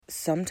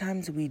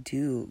sometimes we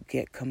do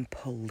get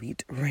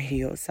complete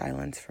radio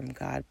silence from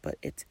God, but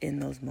it's in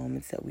those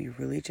moments that we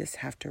really just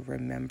have to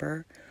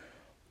remember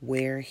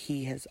where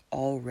He has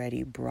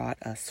already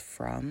brought us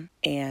from,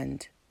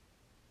 and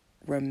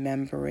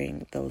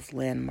remembering those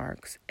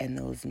landmarks and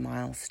those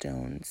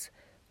milestones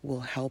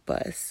will help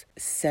us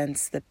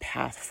sense the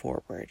path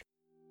forward.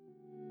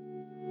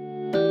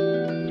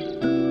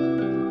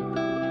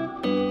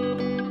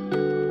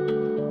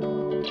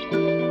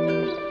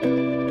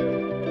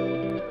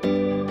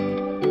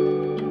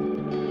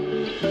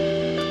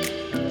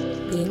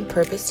 Being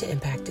purpose to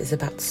impact is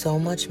about so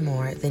much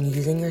more than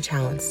using your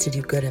talents to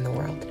do good in the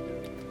world.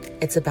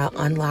 It's about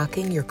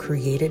unlocking your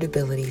created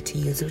ability to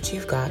use what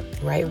you've got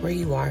right where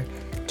you are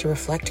to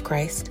reflect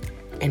Christ,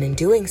 and in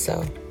doing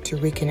so, to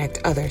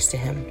reconnect others to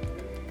Him.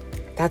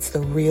 That's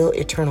the real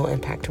eternal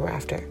impact we're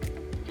after.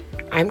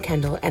 I'm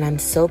Kendall, and I'm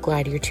so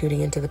glad you're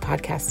tuning into the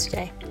podcast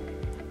today.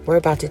 We're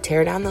about to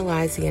tear down the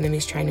lies the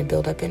enemy's trying to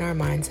build up in our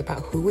minds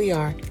about who we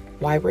are,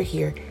 why we're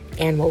here,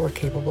 and what we're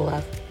capable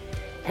of.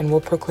 And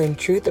we'll proclaim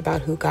truth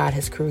about who God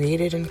has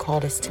created and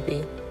called us to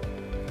be.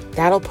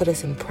 That'll put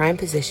us in prime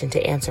position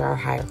to answer our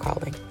higher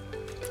calling.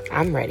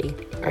 I'm ready.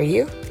 Are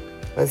you?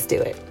 Let's do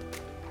it.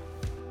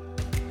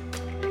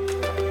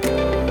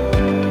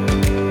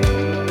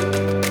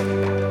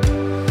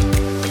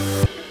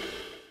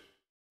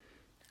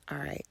 All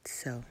right,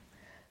 so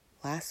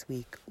last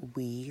week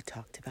we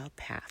talked about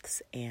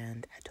paths,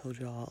 and I told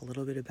you all a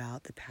little bit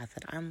about the path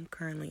that I'm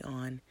currently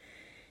on,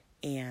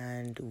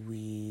 and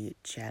we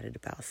chatted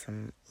about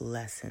some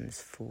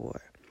lessons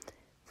for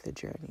the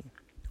journey.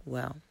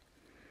 Well,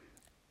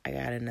 I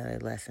got another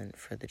lesson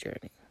for the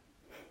journey.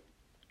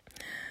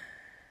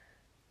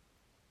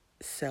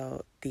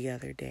 So the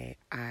other day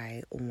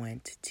I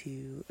went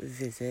to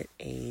visit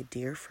a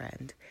dear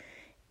friend,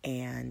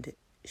 and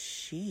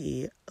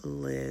she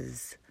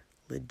lives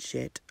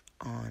legit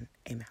on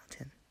a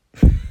mountain.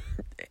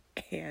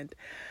 And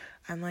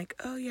I'm like,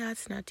 oh yeah,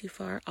 it's not too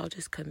far. I'll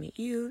just come meet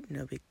you.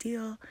 No big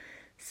deal.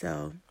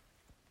 So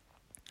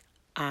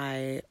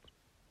I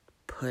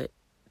put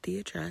the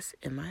address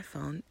in my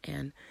phone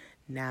and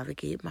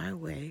navigate my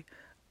way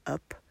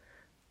up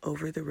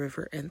over the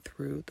river and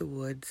through the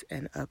woods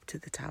and up to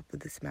the top of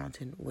this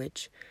mountain,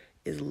 which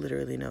is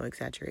literally no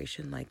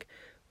exaggeration. Like,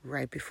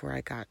 right before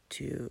I got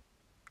to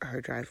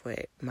her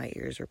driveway, my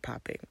ears were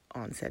popping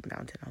on said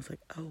mountain. I was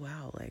like, oh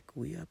wow, like,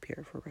 we up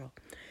here for real.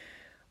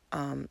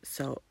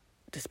 So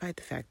despite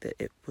the fact that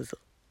it was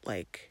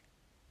like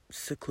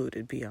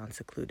secluded beyond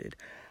secluded,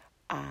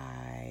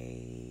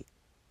 I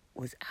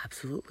was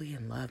absolutely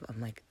in love.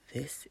 I'm like,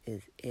 this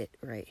is it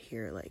right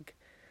here. Like,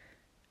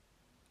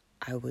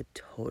 I would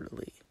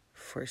totally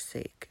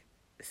forsake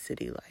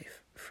city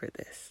life for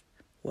this.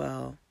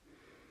 Well,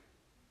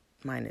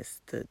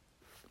 minus the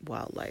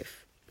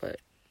wildlife, but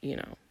you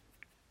know,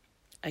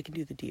 I can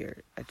do the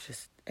deer. I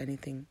just,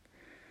 anything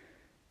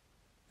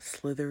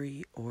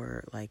slithery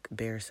or like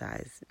bear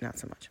size, not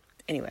so much.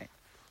 Anyway,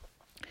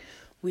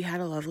 we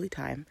had a lovely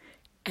time,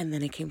 and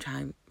then it came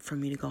time for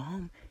me to go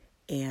home,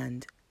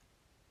 and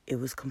it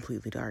was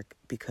completely dark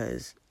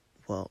because,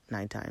 well,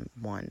 nighttime,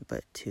 one,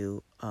 but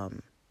two,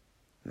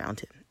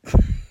 mountain.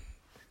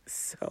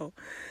 So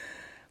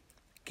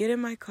get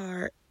in my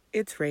car,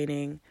 it's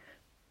raining,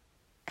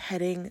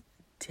 heading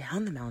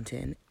down the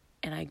mountain,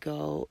 and I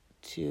go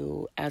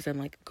to, as I'm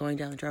like going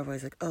down the driveway, I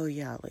was like, oh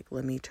yeah, like,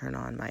 let me turn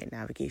on my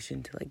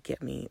navigation to like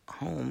get me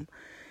home.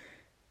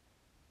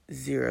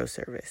 Zero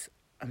service.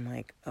 I'm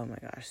like, oh my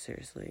gosh,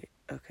 seriously,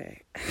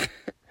 okay.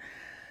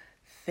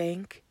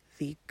 Thank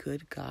the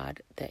good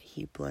God that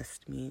He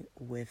blessed me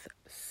with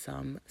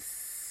some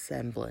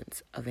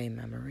semblance of a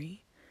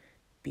memory,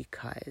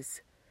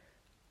 because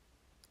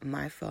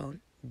my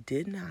phone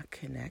did not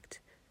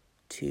connect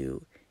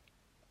to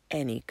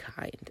any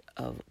kind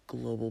of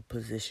global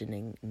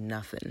positioning,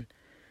 nothing,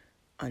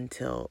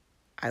 until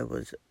I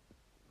was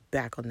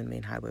back on the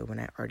main highway when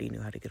I already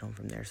knew how to get home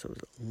from there. So it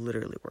was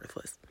literally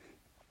worthless.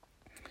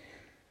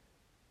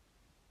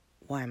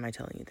 Why am I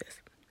telling you this?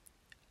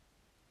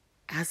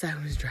 As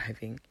I was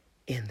driving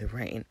in the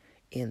rain,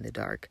 in the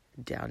dark,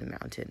 down a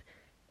mountain,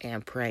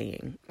 and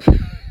praying,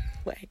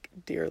 like,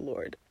 dear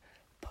Lord,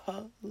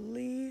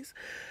 please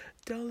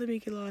don't let me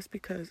get lost,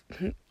 because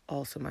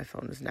also my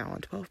phone is now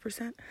on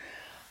 12%.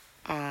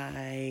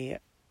 I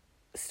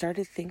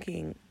started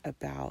thinking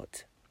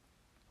about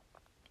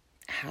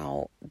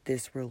how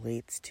this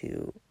relates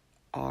to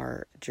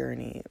our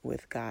journey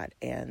with God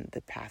and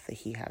the path that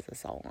He has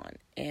us all on.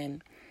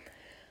 And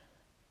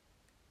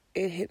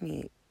it hit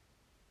me,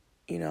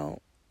 you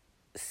know,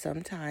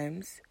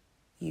 sometimes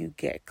you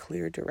get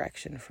clear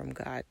direction from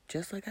God,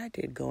 just like I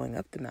did going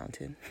up the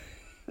mountain.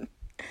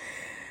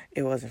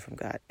 It wasn't from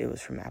God, it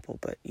was from Apple,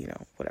 but you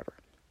know, whatever.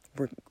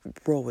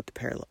 Roll with the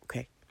parallel,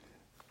 okay?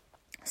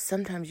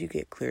 Sometimes you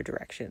get clear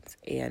directions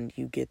and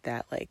you get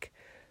that like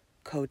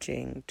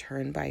coaching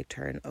turn by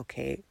turn.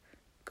 Okay,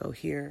 go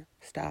here,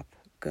 stop,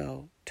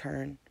 go,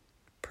 turn,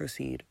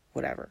 proceed,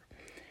 whatever.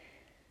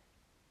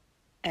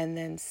 And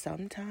then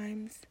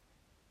sometimes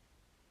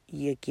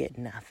you get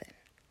nothing.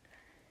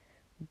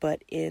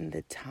 But in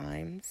the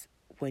times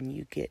when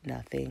you get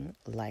nothing,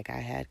 like I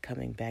had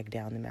coming back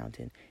down the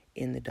mountain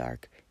in the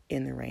dark,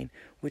 in the rain,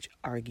 which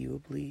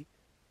arguably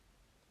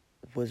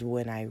was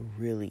when I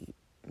really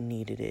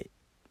needed it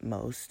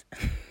most.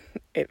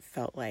 It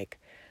felt like,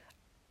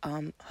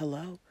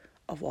 hello,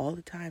 of all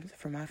the times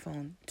for my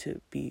phone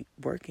to be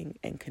working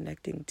and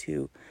connecting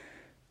to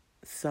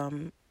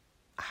some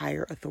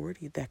higher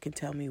authority that can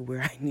tell me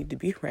where I need to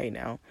be right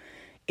now,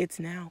 it's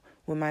now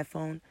when my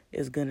phone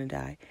is gonna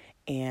die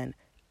and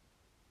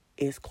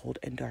it's cold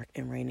and dark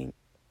and raining.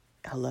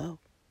 Hello,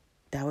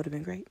 that would have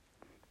been great.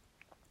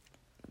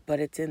 But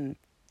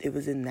it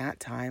was in that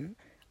time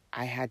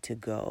I had to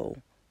go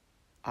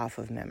off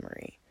of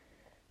memory.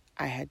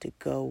 I had to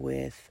go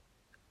with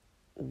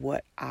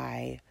what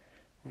I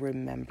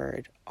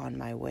remembered on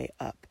my way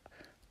up.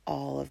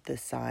 All of the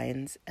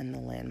signs and the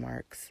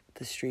landmarks,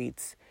 the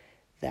streets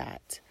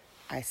that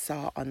I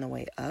saw on the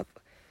way up,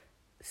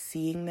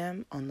 seeing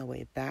them on the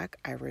way back,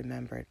 I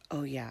remembered,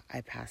 oh yeah,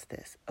 I passed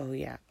this. Oh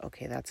yeah,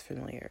 okay, that's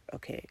familiar.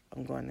 Okay,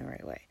 I'm going the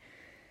right way.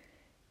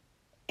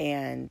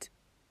 And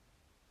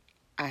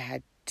I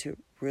had to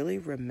really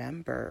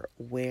remember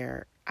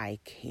where I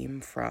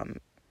came from,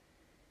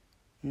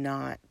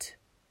 not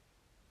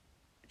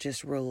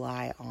just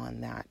rely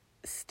on that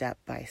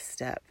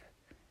step-by-step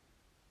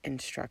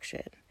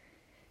instruction.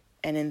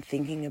 And in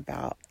thinking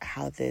about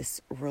how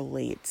this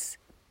relates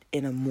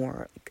in a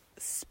more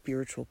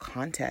spiritual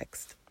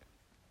context,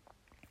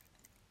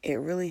 it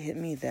really hit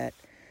me that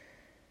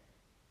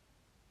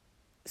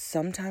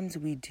sometimes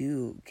we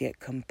do get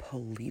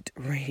complete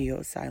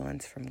radio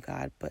silence from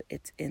God, but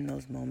it's in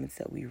those moments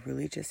that we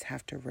really just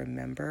have to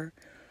remember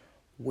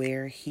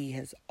where He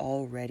has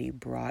already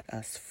brought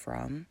us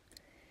from,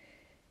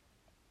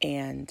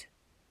 and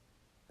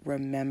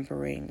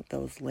remembering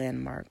those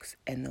landmarks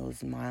and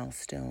those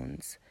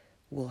milestones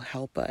will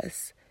help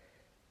us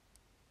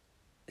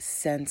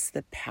sense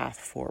the path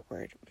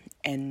forward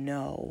and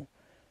know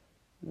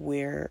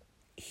where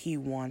He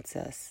wants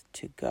us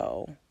to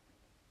go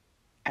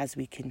as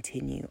we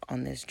continue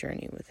on this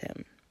journey with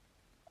Him.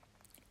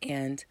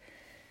 And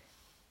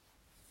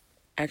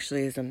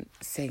actually, as I'm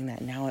saying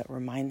that now, it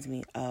reminds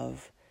me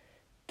of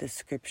the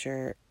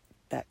scripture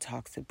that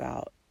talks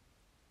about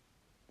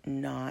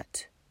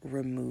not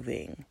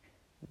removing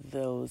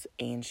those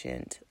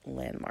ancient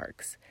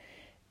landmarks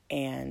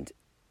and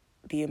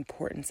the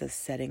importance of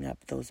setting up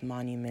those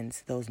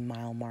monuments, those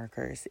mile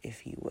markers,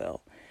 if you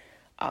will,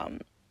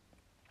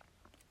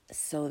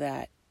 so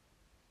that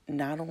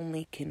not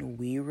only can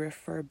we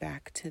refer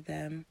back to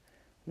them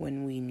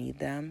when we need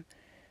them,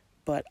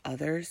 but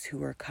others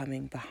who are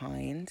coming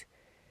behind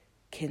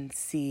can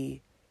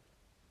see,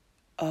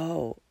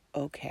 oh,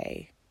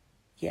 okay,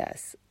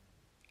 yes,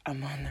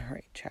 I'm on the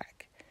right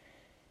track.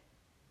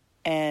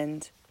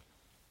 And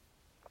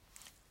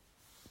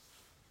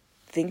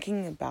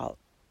thinking about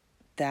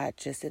that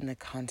just in the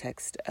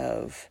context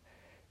of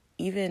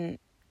even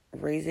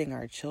raising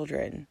our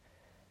children,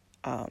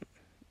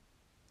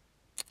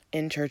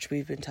 in church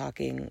we've been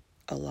talking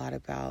a lot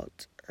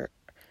about, or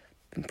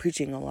been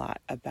preaching a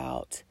lot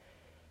about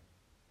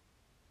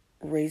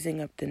raising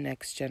up the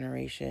next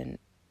generation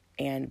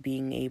and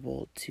being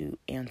able to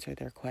answer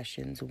their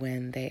questions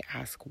when they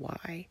ask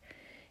why,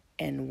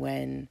 and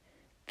when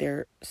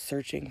they're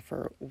searching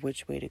for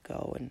which way to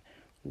go and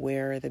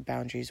where are the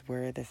boundaries,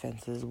 where are the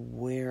fences,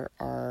 where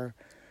are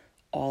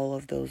all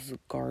of those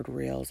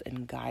guardrails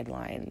and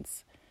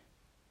guidelines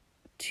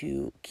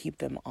to keep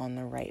them on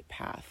the right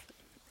path.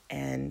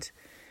 And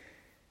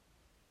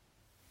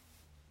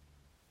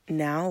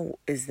now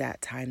is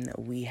that time that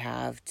we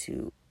have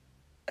to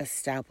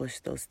establish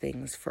those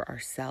things for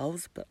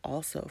ourselves, but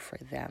also for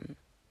them.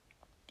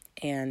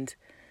 And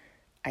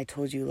I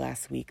told you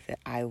last week that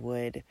I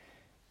would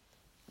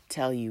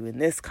tell you in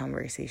this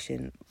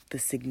conversation the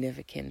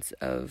significance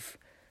of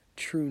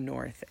True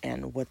North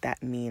and what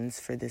that means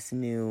for this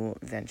new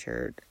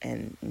venture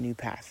and new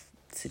path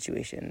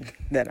situation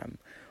that I'm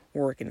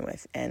working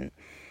with. And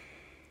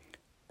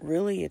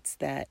really, it's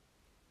that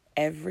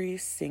every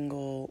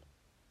single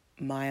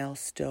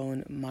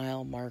milestone,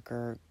 mile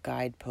marker,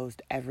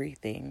 guidepost,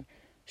 everything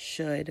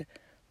should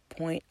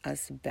point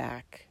us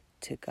back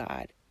to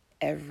God.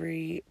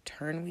 Every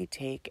turn we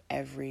take,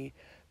 every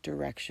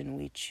direction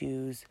we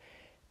choose,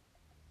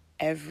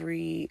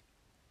 every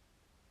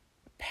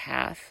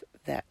path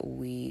that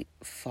we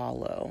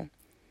follow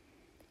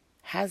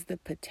has the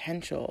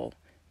potential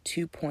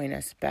to point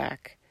us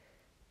back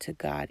to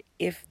God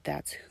if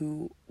that's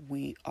who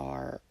we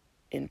are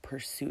in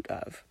pursuit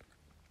of.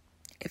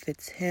 If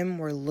it's Him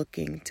we're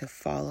looking to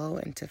follow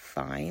and to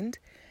find,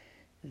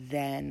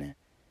 then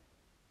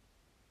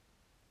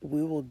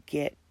we will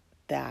get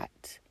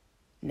that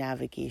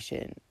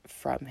navigation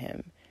from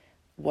Him.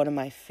 One of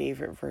my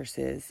favorite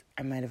verses,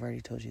 I might have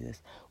already told you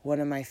this, one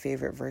of my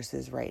favorite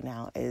verses right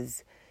now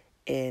is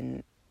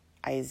in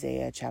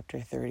Isaiah chapter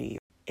 30.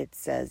 It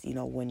says,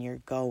 when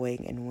you're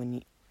going and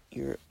when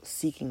you're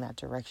seeking that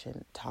direction,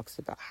 it talks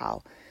about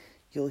how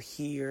you'll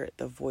hear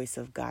the voice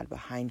of God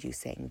behind you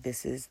saying,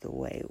 this is the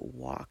way,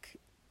 walk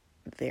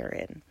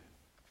therein.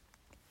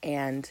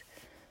 And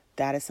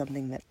that is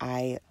something that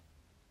I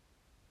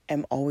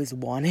am always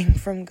wanting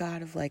from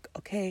God, of like,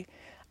 okay,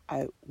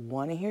 I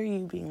want to hear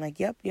you being like,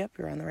 yep,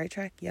 you're on the right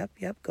track. Yep,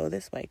 go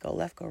this way, go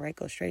left, go right,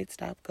 go straight,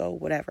 stop, go,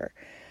 whatever.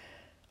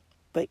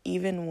 But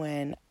even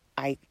when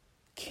I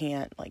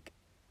can't like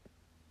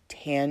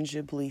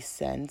tangibly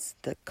sense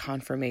the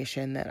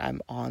confirmation that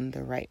I'm on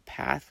the right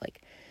path,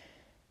 like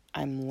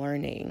I'm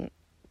learning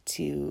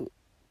to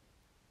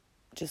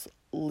just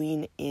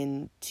lean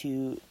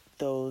into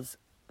those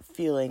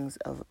feelings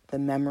of the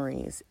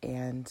memories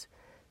and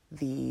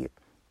the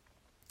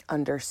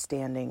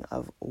understanding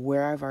of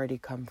where I've already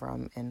come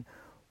from and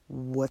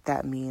what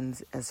that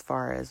means as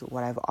far as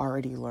what I've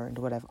already learned,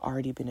 what I've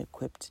already been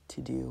equipped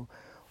to do,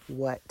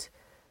 what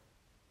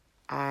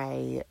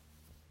I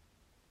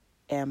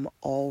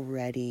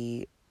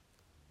already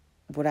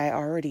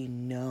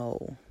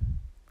know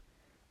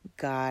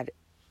God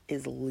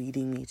is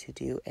leading me to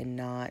do, and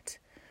not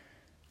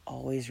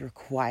always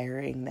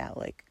requiring that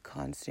like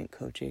constant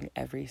coaching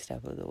every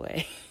step of the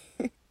way.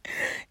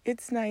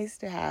 It's nice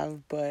to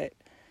have, but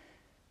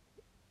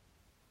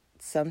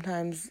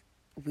sometimes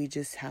we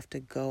just have to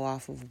go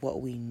off of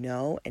what we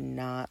know and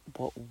not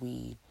what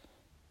we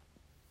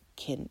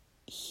can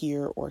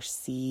hear or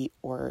see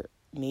or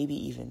maybe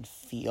even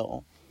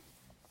feel.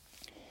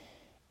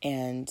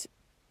 And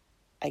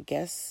I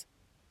guess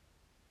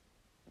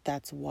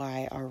that's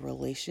why our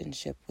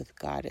relationship with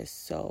God is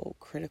so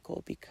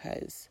critical,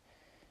 because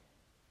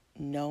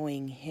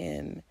knowing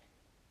Him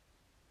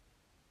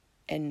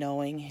and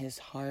knowing His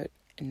heart,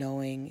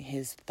 knowing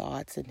His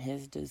thoughts and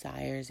His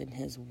desires and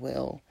His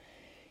will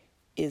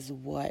is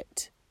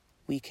what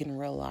we can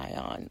rely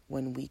on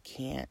when we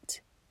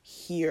can't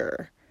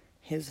hear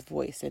His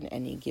voice in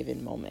any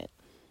given moment.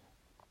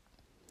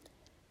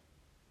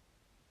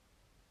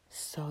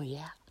 So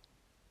yeah,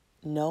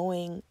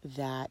 knowing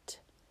that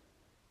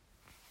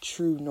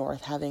true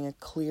north, having a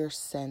clear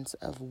sense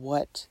of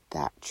what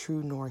that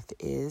true north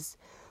is,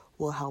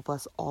 will help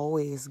us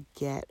always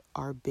get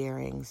our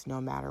bearings no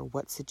matter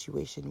what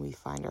situation we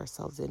find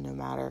ourselves in, no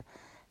matter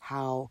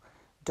how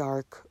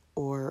dark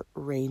or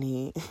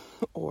rainy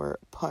or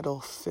puddle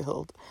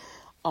filled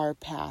our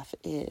path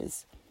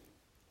is.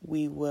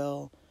 We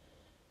will,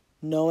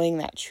 knowing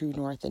that true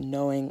north and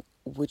knowing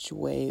which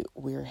way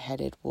we're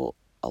headed, will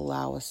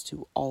allow us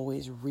to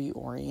always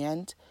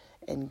reorient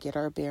and get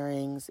our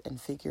bearings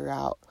and figure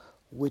out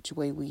which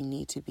way we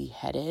need to be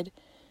headed,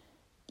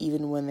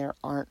 even when there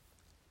aren't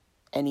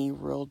any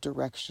real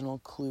directional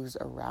clues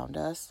around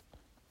us.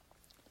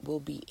 We'll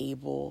be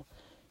able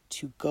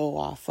to go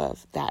off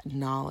of that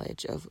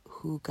knowledge of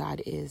who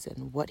God is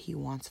and what He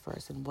wants for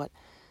us and what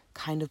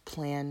kind of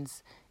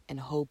plans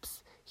and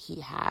hopes He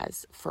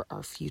has for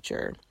our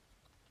future.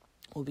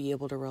 We'll be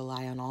able to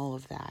rely on all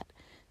of that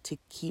to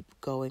keep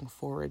going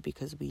forward,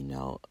 because we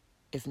know,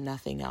 if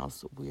nothing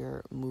else,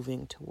 we're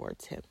moving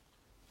towards Him.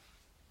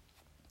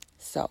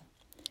 So,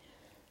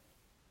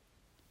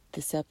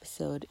 this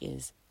episode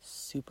is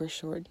super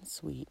short and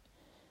sweet,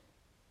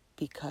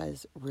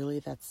 because really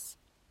that's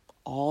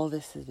all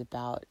this is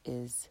about,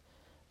 is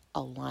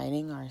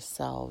aligning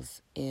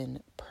ourselves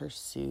in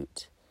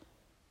pursuit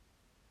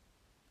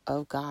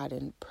of God,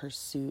 in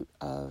pursuit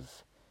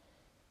of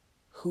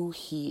who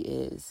He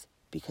is.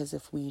 Because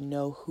if we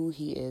know who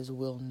He is,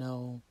 we'll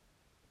know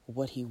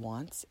what He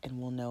wants, and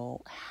we'll know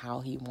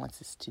how He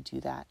wants us to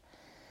do that.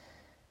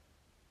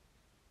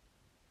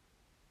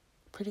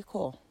 Pretty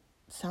cool.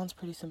 Sounds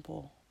pretty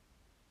simple.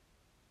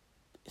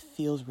 It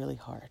feels really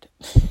hard.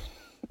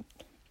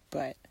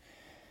 But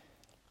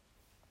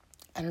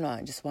I don't know,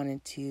 I just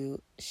wanted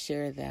to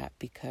share that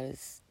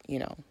because,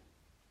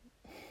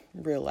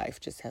 real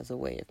life just has a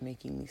way of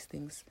making these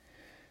things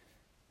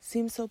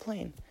seem so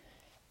plain.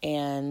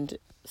 And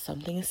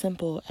something as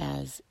simple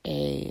as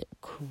a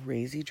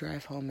crazy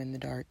drive home in the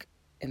dark,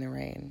 in the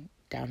rain,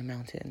 down a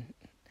mountain,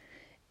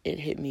 it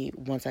hit me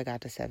once I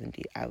got to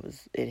 70.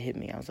 It hit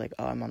me. I was like,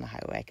 oh, I'm on the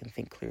highway. I can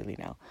think clearly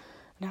now.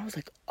 And I was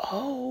like,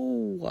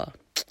 oh,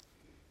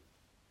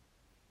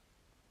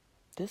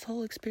 this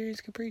whole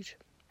experience could preach.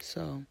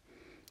 So,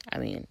 I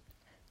mean,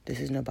 this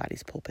is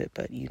nobody's pulpit,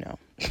 but here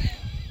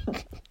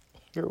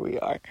we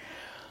are.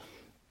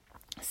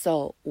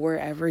 So,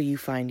 wherever you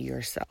find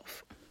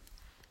yourself,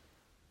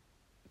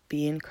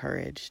 be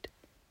encouraged.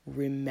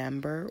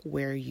 Remember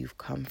where you've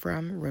come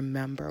from.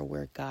 Remember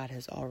where God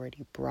has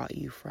already brought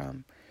you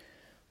from.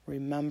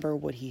 Remember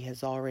what He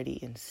has already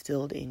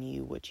instilled in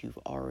you, what you've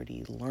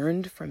already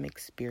learned from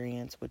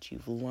experience, what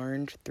you've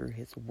learned through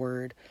His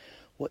Word,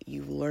 what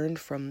you've learned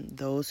from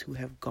those who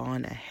have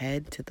gone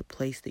ahead to the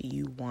place that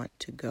you want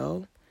to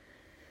go.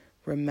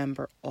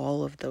 Remember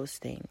all of those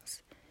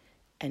things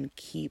and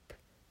keep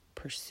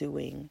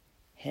pursuing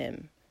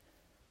Him.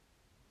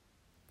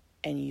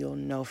 And you'll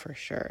know for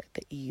sure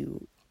that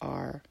you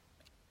are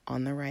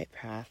on the right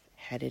path,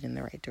 headed in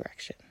the right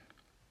direction.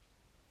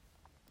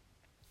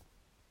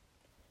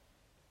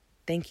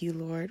 Thank you,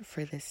 Lord,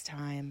 for this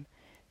time.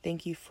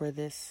 Thank you for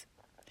this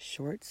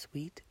short,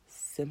 sweet,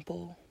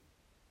 simple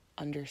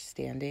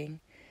understanding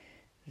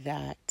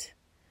that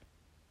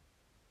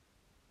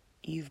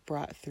you've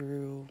brought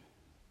through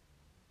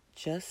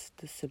just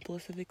the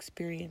simplest of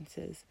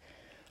experiences.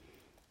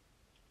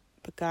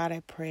 But God,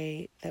 I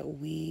pray that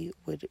we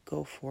would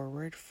go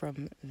forward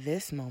from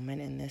this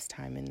moment in this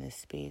time, in this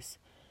space,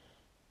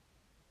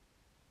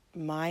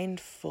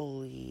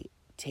 mindfully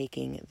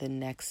taking the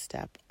next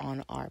step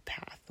on our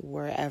path,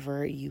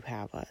 wherever you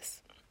have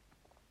us.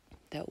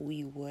 That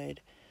we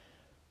would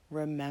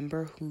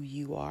remember who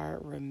you are,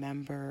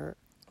 remember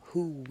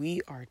who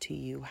we are to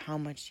you, how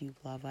much you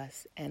love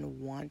us,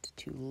 and want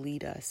to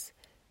lead us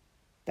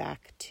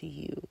back to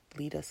you,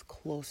 lead us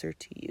closer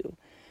to you,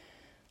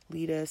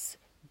 lead us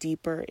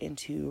deeper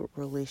into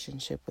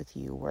relationship with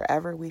you,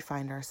 wherever we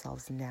find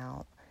ourselves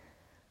now.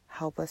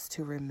 Help us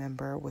to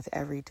remember with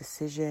every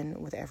decision,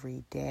 with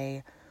every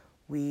day,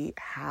 we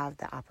have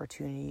the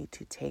opportunity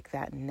to take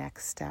that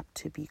next step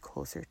to be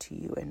closer to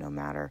you. And no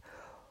matter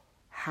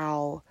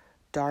how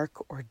dark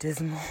or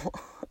dismal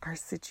our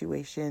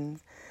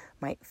situations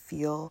might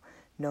feel,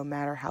 no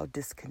matter how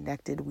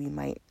disconnected we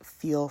might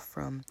feel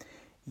from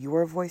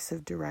your voice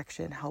of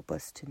direction, help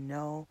us to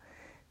know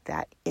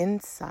that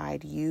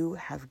inside you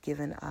have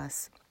given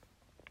us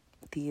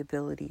the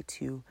ability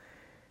to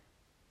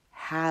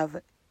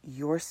have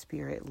your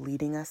Spirit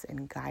leading us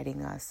and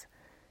guiding us,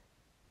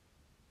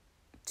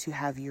 to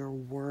have your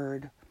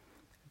word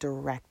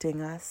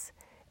directing us,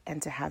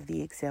 and to have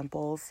the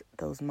examples,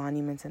 those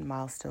monuments and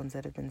milestones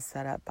that have been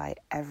set up by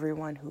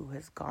everyone who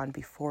has gone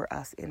before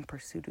us in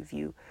pursuit of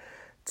you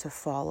to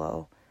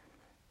follow.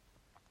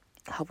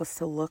 Help us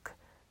to look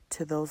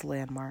to those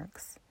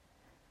landmarks,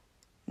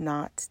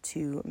 not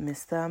to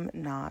miss them,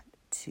 not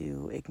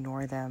to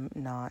ignore them,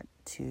 not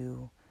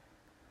to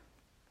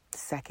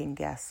second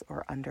guess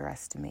or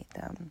underestimate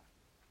them,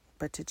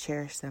 but to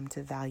cherish them,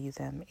 to value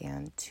them,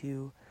 and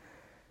to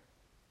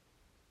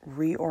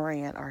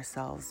reorient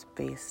ourselves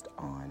based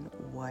on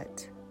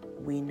what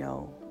we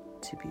know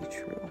to be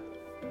true.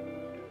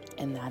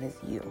 And that is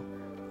you,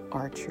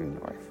 our true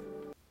north.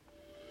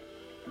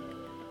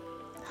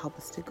 Help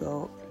us to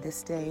go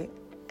this day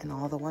and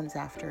all the ones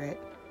after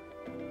it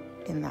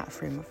in that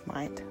frame of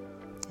mind.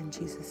 In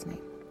Jesus'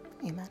 name,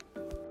 amen.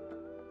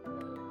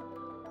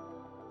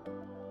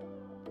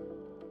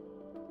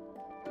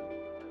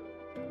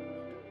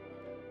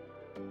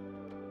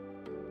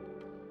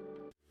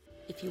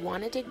 If you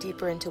want to dig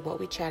deeper into what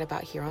we chat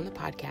about here on the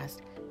podcast,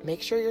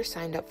 make sure you're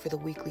signed up for the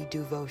weekly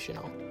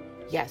devotional.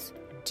 Yes,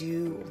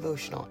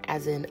 devotional,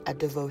 as in a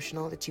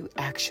devotional that you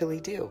actually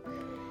do.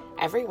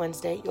 Every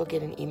Wednesday, you'll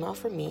get an email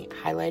from me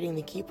highlighting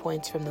the key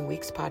points from the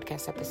week's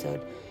podcast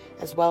episode,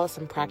 as well as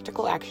some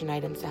practical action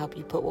items to help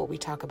you put what we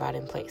talk about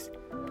in place.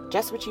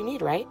 Just what you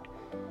need, right?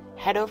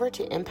 Head over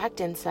to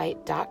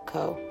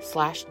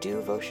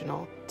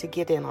impactinsight.co/devotional to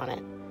get in on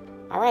it.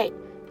 All right,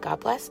 God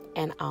bless,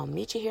 and I'll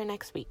meet you here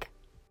next week.